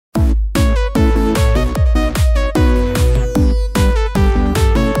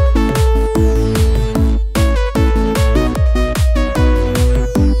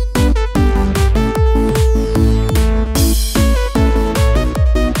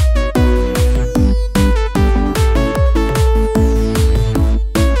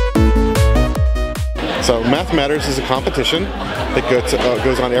So Math Matters is a competition that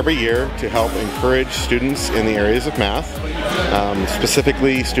goes on every year to help encourage students in the areas of math,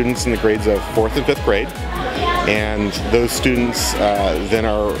 specifically students in the grades of 4th and 5th grade. And those students then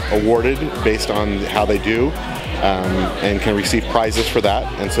are awarded based on how they do and can receive prizes for that.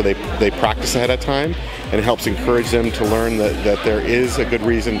 And so they practice ahead of time, and it helps encourage them to learn that there is a good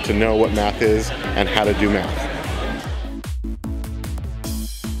reason to know what math is and how to do math.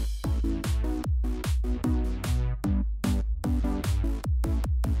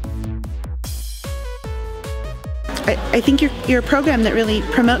 I think you're a program that really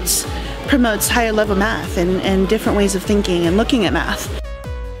promotes higher level math and different ways of thinking and looking at math.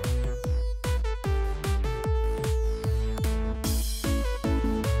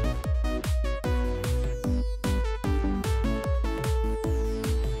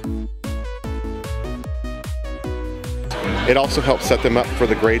 It also helps set them up for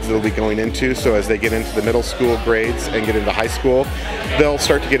the grades they'll be going into, so as they get into the middle school grades and get into high school, they'll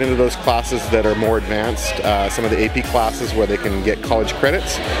start to get into those classes that are more advanced, some of the AP classes where they can get college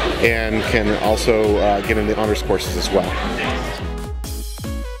credits and can also get into honors courses as well.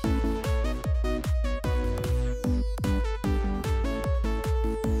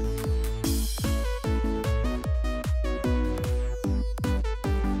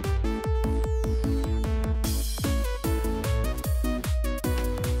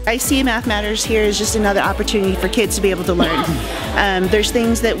 I see Math Matters here as just another opportunity for kids to be able to learn. There's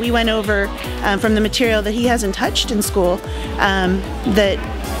things that we went over from the material that he hasn't touched in school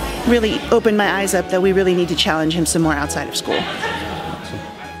that really opened my eyes up that we really need to challenge him some more outside of school.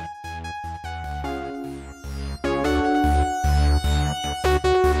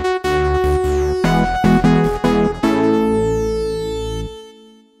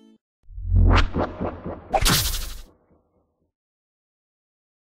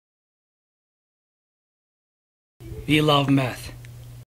 We love math.